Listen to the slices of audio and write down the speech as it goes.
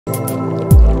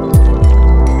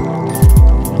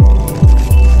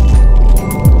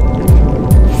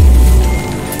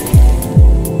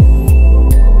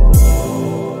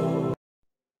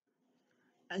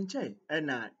enche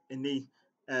ena eni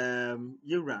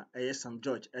yura Sam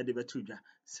George de betudwa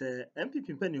se MPP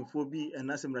mpanimfo bi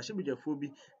enasem rahyebudyafo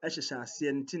bi ehyehye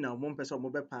ase nti na omo mpese omo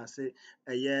be paase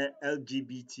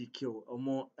LGBTQ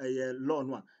omo law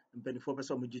no a mpanimfo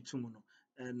pese omo gitum no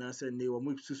na se ne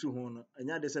omo susu ho no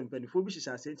enya de se mpanimfo bi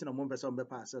hyehye ase nti na omo mpese omo be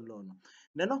paase law no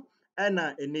ne no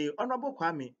ena eni honorable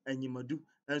Kwame Anyimadu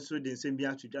enso de nsem bi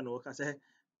atudwa na woka se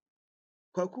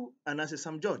Kwaku anase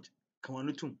Sam George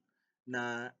kawanu tum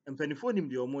na mpanimfo nim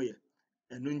de omo ye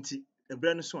enu nti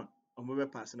ebre no so a omo be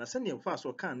pass na se ne mfa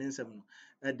so kan ne nsem no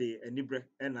de enibre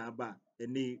na aba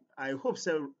eni I hope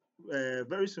so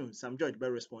very soon Sam George be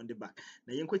respond back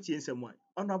na yenkotie nsem a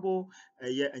honorable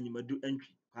Anyimadu Antwi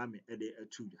Kwame de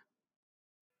atuda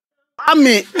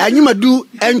Anyimadu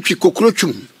Antwi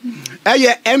Kokrotwum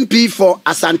MP for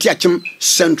Asante Achim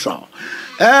Central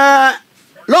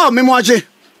Lord Memoaje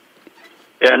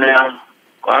na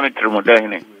Kwame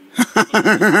Trumodahine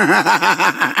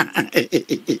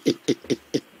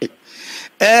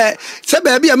se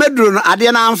baby a meduro no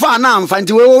ade na amfa na amfa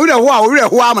nti we wure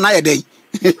ho am na ye den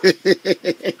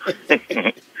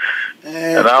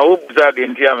na wo buza de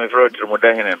ntia me fro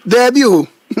Trumodahine there be o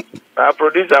na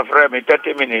producer frame me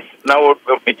 30 minutes na wo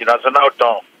international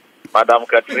town Madam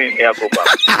Catherine Yakoba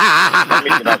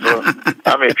international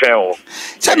am e twen wo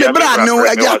se me bra no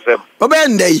aja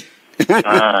obendai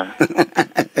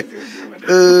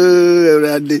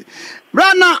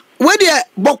Brana, where the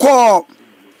boko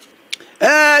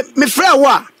me friend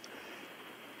wa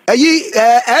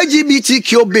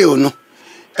LGBTQ bill no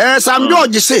Sam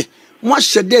George say mo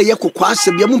hyede ye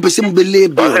kokwasa bia mo pese mo bele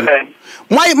bill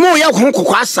mo ye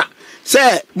kokwasa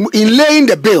say in laying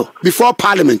the bill before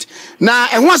parliament now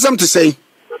I want them to say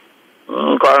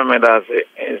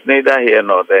it's neither here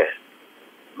nor there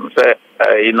say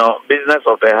business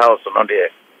of the house no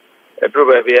there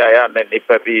probably I am any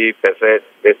papi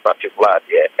this particular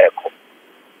echo.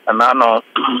 And I know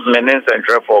meaning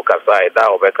central focus side that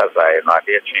over kasai no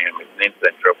dey change meaning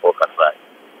central focus side.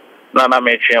 Na na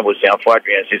me change was yan for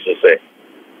agency to say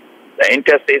the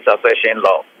interstate succession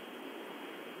law.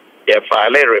 They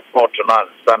file a report on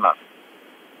sana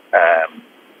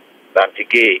that the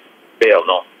gay bill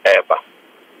no ever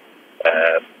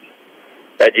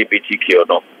LGBTQ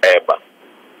no ever.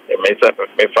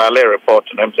 Me file a report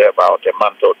to them say about a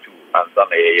month or two and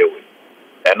then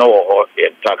a no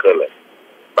tackle it.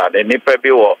 But the nipa be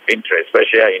or interest,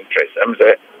 special interest. I'm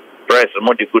say press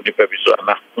more the good nipa be so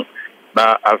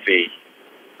na afi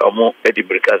omo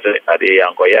edibrika say ade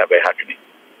ankoya be happening.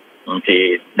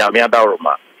 Nti na me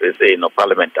adaroma say no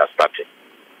parliament has started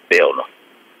bill no.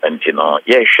 And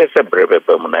yeah shese brebe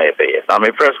mu na ebe. Na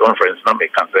me press conference na me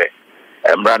can say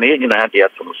mrana ye nyina ade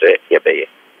atum say ebe.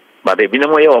 But the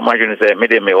binamo ya imagine say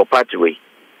me o party way.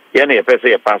 Ye na pese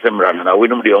ye pass mrana na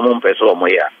winum de omo pese omo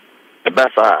ya. E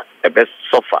best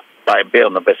suffer by bill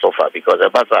no best suffer because e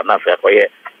basa na fe koye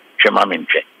twema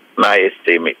mentwe na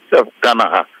estimate. So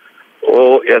Ghana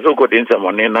o yeso ko din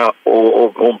samone na o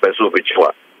pese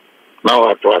obichwa. Now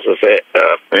what was say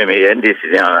me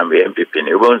NDC na MPP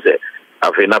ni won say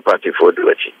afina party for do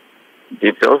achi.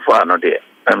 The bill for no there.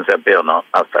 I'm say bill no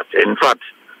after. In fact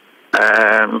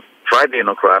Friday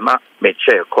no krana me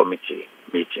chair committee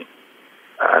meeting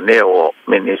near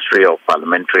Ministry of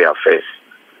Parliamentary Affairs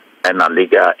and a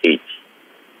legal aid.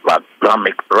 But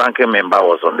ranking member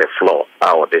was on the floor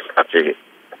how this actually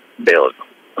bill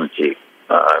until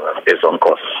it's on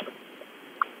course.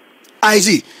 I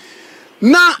see.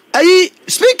 Now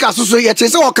speaker so yet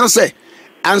say what can say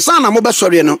and son mo be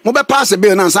sorry no mo be pass the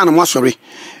bill na son mo sorry.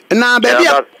 Now baby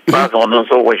that's on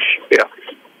also wish yeah.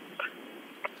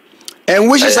 And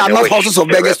wishes are not horses of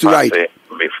beggars to ride.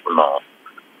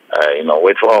 No,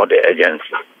 wait for all the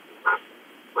agency.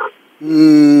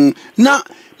 Now,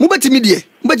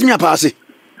 mubeti pass it.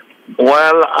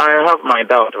 Well, I have my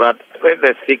doubt, but when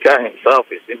the speaker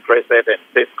himself is interested in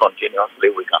this continuously,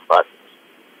 we can pass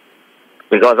it.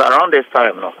 Because around this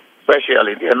time, no,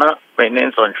 especially the not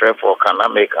meanings on trade for can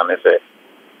make and say,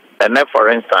 and then for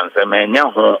instance, a man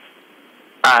home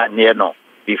near no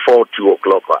before 2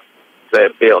 o'clock. The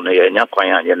bill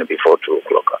before 2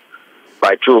 o'clock.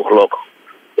 By 2 o'clock,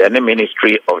 the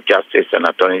Ministry of Justice and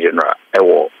Attorney General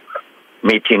a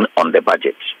meeting on the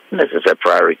budget. This is a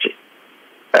priority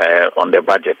on the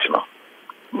budget now.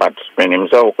 But when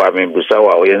himself, I mean,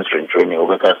 Busawa, we answering training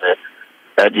because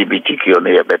LGBTQ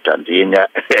no better and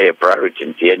a priority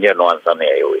in the no answer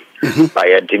anyway.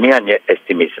 By Antimia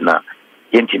estimates now,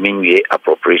 Yentimi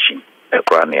appropriation,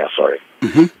 sorry.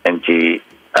 And the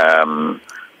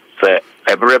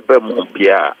every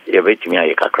mubia everything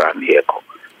I kakra here.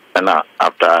 And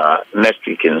after next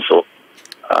week and so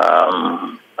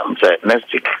I'm saying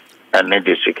next week and then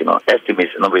this week,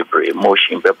 estimates no be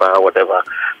motion paper, whatever.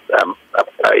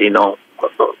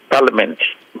 Parliament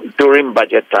during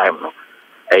budget time,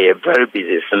 a very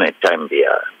busy Senate time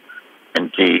there,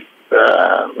 and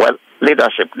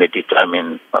leadership they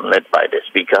determine, led by the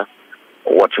Speaker,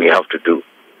 what we have to do.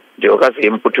 The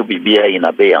organization input to be in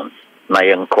abeyance. Na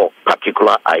yenko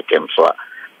particular items so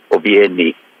obi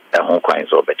any hon kwan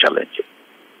so be challenge.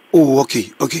 Oh,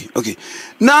 okay.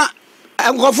 Now,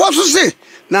 I'm going to say,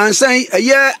 now I'm saying a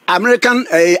year American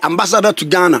ambassador to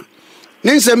Ghana.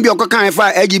 Ninsem bi okokan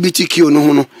fa LGBTQ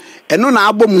no eno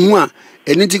na abom hu a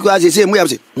eniti ko ase say mo ya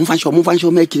say mfa show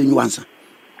make you answer.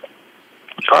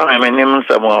 I mean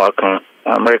some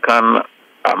American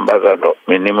ambassador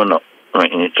minimum no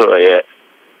into a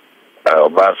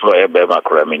obaso e be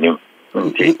makura minimum.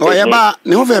 Oh ya ba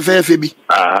ne ho fe bi.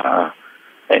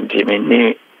 And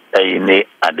ni ayine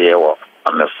ade wo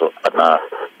aneso na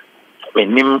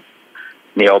minim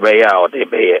ni obeya o de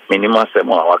be minimum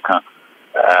semo awaka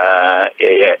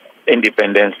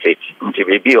independent state nti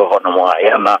bebi o hono mo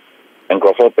ayana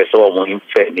nkrofo peso mo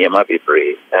infe niema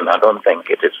bebre, and I don't think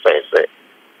it is fair say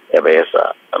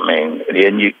ebesa. I mean the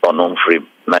any onon free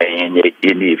na any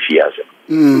fiase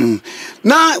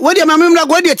na what dey mamemra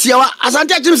go dey tiawa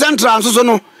Asante Achim Central so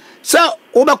no se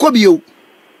obekọ bio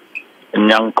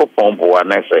nyankopon bo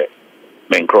anese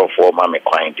me nkrofo ma me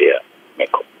kwan dia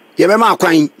meko ye be ma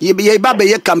kwan ye ba be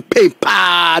ye campaign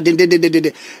pa de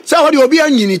se what dey obi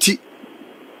anyiniti.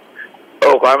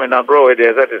 Oh, Kwame na grow with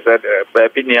the said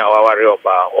baby ni awari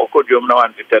oba okodum na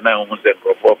wan tete na hu se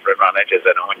nkrofo frɛ no na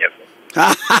chese na honye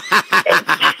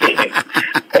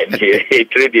and he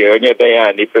trade the onye da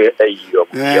ya ni pe ayo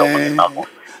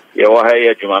ye wa ha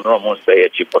ye juma no mo se ye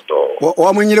chipoto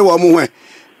wo mo nyire wo mo hwe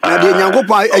na de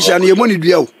nyankopon ahia no ye mo ni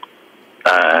dua o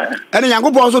ene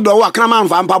nyankopon so do wo akana ma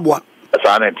mfa mpaboa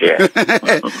sana tie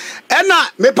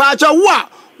ena me pa acha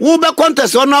wo be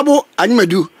contest onabo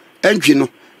Anyimadu Antwi no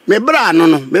me bra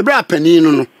no me bra pani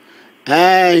no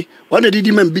wona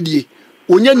didi man bidie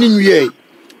onya ni nwie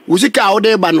usika wo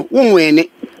de ba no wo nwene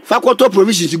faculty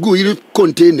provisions go yiri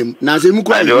contain na se mu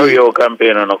kwa do your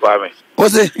campaign no Kwame o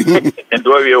se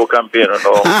do your campaign no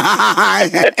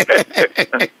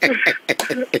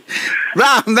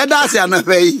bra me da se na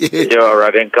fe you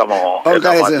already come on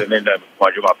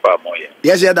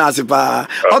yes yeah that's pa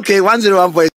okay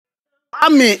 101.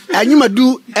 Ami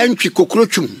Anyimadu Antwi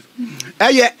Kokrochum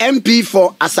MP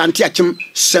for Asante Achim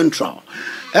Central.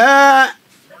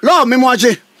 Law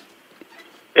memoje.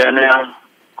 Yeah,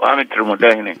 Kwame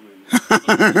Trumudahini.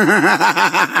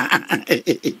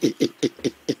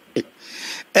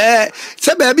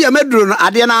 Se baby amedro no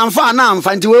ade na amfa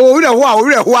nti we wo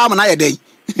ho am na ye den.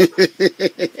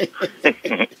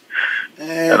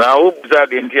 Na wo buza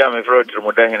de ntia me fro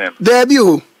Trumudahini. There be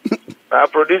o. I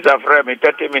produce a frame in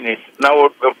 30 minutes. Now,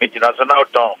 international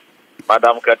town.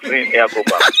 Madam Catherine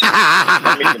Yakuba.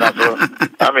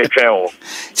 I'm a train.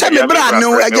 Send me brand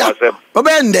new again.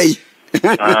 Obende.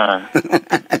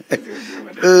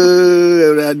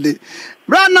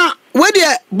 Brana, where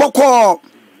the boko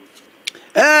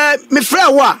me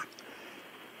friend wa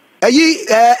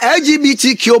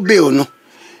LGBTQ bill no.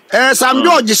 Sam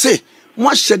George say, mo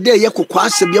shede ye kokwa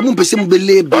asem ye mo pese mo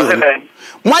bele bill.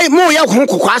 Why mo ye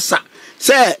kokwa asa?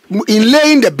 Say in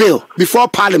laying the bill before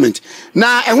Parliament.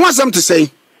 Now, I want something to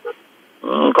say.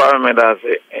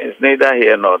 It's neither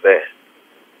here nor there.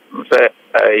 Say,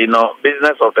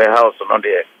 business of the house, not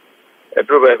there.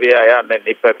 Probably I am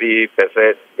any baby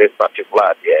possess this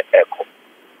particular echo.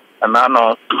 And I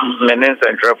know many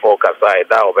central focus side,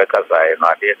 that will be Kasai,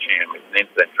 not the change,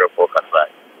 central focus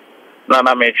side. None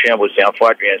of me change was your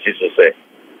fortune, to say.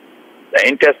 The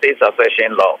interstate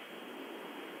succession law.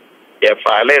 If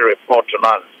I lay report to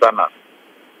us, Sana,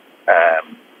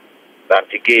 that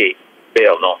the gay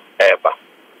bill no ever,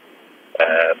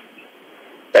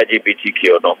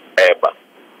 LGBTQ no ever.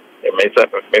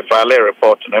 If I lay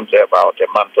report to them, say about a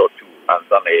month or two, and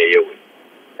then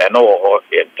and all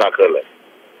in tackle it.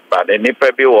 But the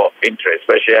nipa be of interest,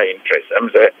 special interest.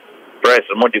 I'm say, press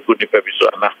more the good nipa be so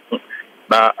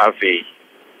na afi,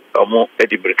 omo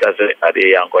edibrikase ade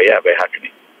yanko ya be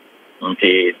hakni.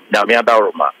 Nti namia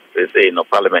daruma. They say no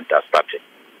Parliament has started.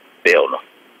 Bill no.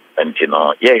 And she's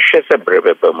a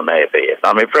brave permanent.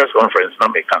 Now my press conference now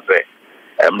me can say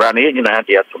running in a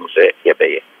to say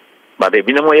but they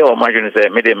been more imagine say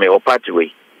me or party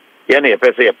way. Any a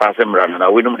person a pass him run and I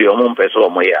wouldn't be a moon person or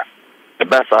more. A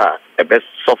best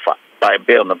sofa by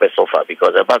bill no best sofa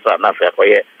because a basa na fair for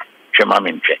ye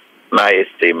chemaminche. Na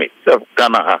estimate. So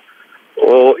Ghana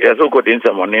oh yes so good in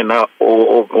some money now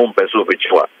oh person which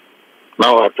one.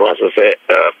 Now what was to say,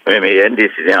 maybe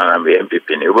NDC and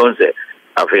MPP, you won't say,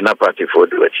 I've been a party for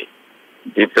the watch.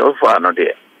 It's so far no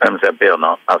day. I'm saying bill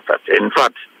now after. In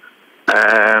fact,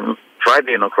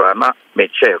 Friday no Krana may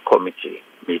chair committee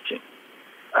meeting.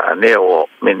 Near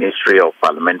Ministry of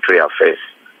Parliamentary Affairs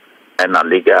and a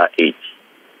legal aid.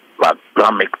 But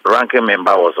ranking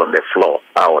member was on the floor.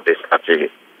 How they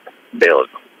started bill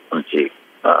until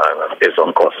it's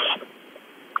on course.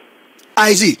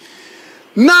 I see.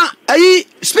 Now,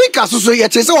 speaker so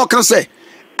yet is all can say.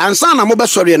 And son, I'm over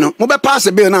sorry, no, mobile pass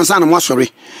a bill and son, I'm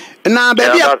sorry. Now,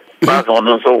 baby, that's on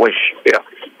also wish, yeah.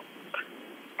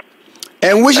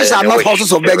 And wishes are not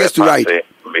horses of beggars to ride.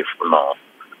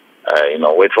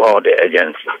 No, wait for all the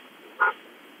agents.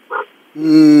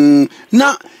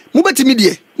 Now, move to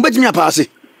media, but me a pass.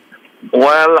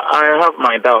 Well, I have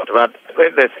my doubt, but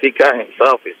when the speaker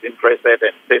himself is interested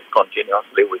in this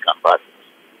continuously, we can pass it.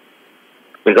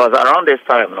 Because around this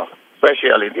time, no,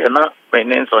 especially the not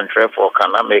names on trade for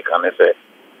can I make and say,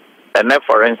 and then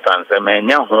for instance, a man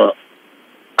near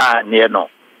no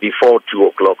before 2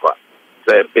 o'clock.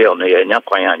 The bill near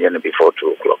before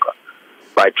 2 o'clock.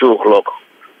 By 2 o'clock,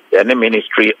 the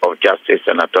Ministry of Justice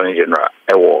and Attorney General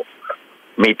a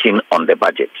meeting on the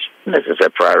budget. This is a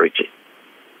priority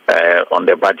on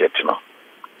the budget, no.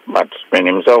 But when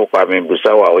himself, Kwame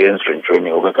Busawa, we in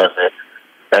training because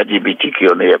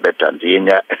LGBTQ no better than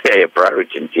a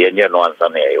priority in the no answer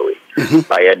anyway.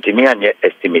 By Antimian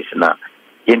estimates now,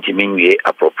 Intimi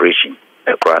appropriation,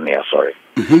 sorry.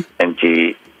 And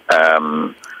the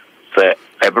say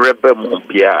every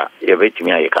Mumbia, you wait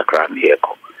me a cacran here.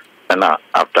 And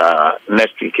after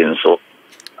next week, and so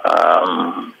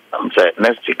I'm saying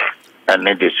next week and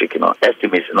this week,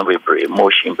 estimates no be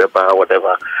motion paper,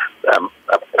 whatever,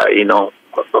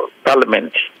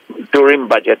 Parliament during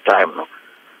budget time,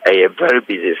 a very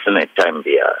busy Senate time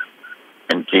there,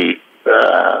 and the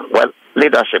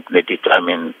leadership they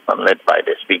determine, led by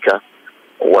the Speaker,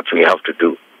 what we have to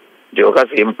do. The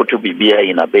other input to be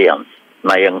in abeyance,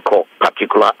 na yenko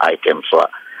particular items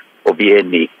or be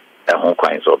any home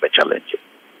kinds of a challenge.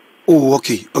 Oh,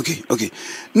 okay.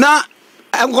 Now,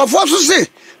 I'm going to say,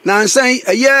 now I'm saying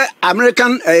a year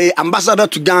American ambassador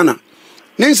to Ghana.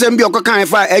 Ninsem bi okokan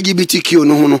fa LGBTQ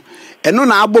no ho no eno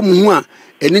na abom hu a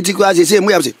enitiku ase say mo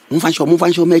yabse mo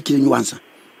fan show make you answer.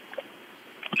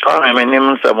 I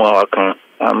mean someone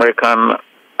American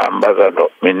ambassador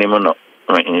minimum no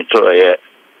into ye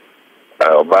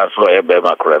oba so e be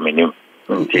makura minimum.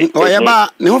 O ye ba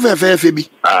ne ho fe bi.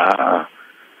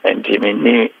 Enti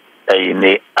mini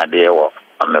ayine ade wo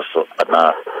oneso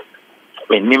na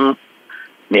minim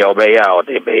ni obeya o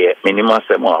de be minimum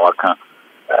asemo awaka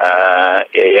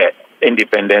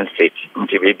independent state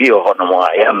nti baby or no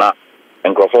ayana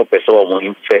and go for person mo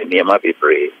infe niema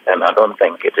bebre, and I don't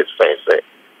think it is fair say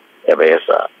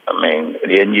ebesa. I mean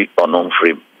the onon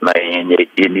free na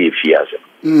any fiase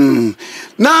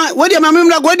na what am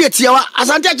I go dey tia wa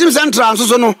asante chim central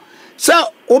so no say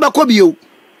obekọ bio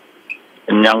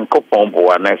nyankopon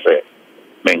bo na say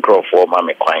me nkrofo ma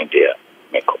me kwan dia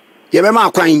meko ye be ma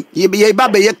kwan ye ba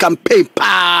be ye campaign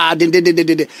pa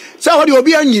de so what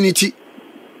obi anyiniti.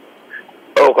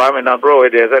 Oh, Kwame na bro,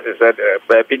 it is said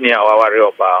baby ni aware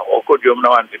oba okodum na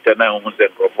wan tete na hu se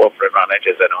nkrofo frɛ na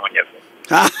chese na honye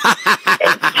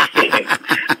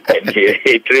and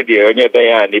he trade onye da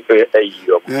ya ni pe ayi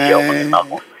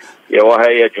omo ye wo ha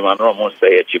ye adwuma no mo se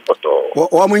ye chipoto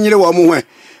wo mo nyire wo mo hwe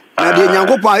na de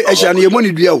nyankopon ahia na ye mo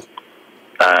ni dua o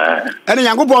ene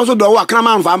nyankopon so do wo akana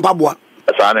ma mfa mpaboa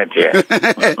sana tie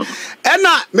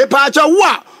ena me pa acha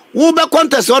wo be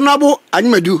contest honorable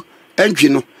Anyimadu Antwi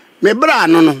no me bra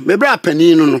no me bra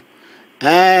pani no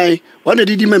ona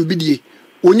didi man bidie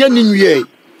onya ni nwie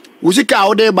usika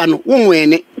wo de ba no wo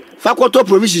nwene faculty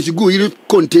provisions go yiri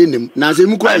contain them na se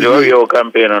mu kwa yo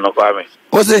campaign no Kwame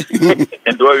o se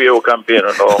ndo yo campaign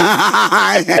no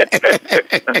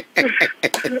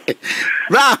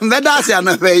bra me da se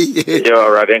na fe yo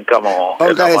already come on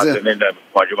okay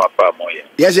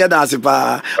yes yeah that's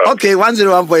pa okay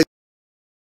 101.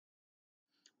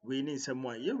 We need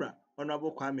someone yura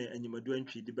honorable Kwame Anyimadu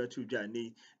Antwi de betu dwa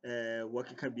ne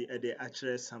workika bi e de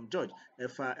actually Sam George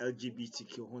efa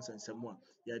LGBTQ ho sensamu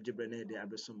ya gibre na de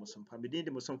abeso musompa medin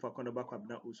de musomfa kono ba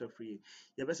kwabna also free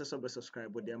ya besa so be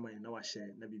subscribe de amai na wa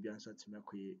share na bibia nso atime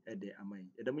akoye e de amai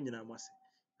e de mu nyina mo ase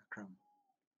akram.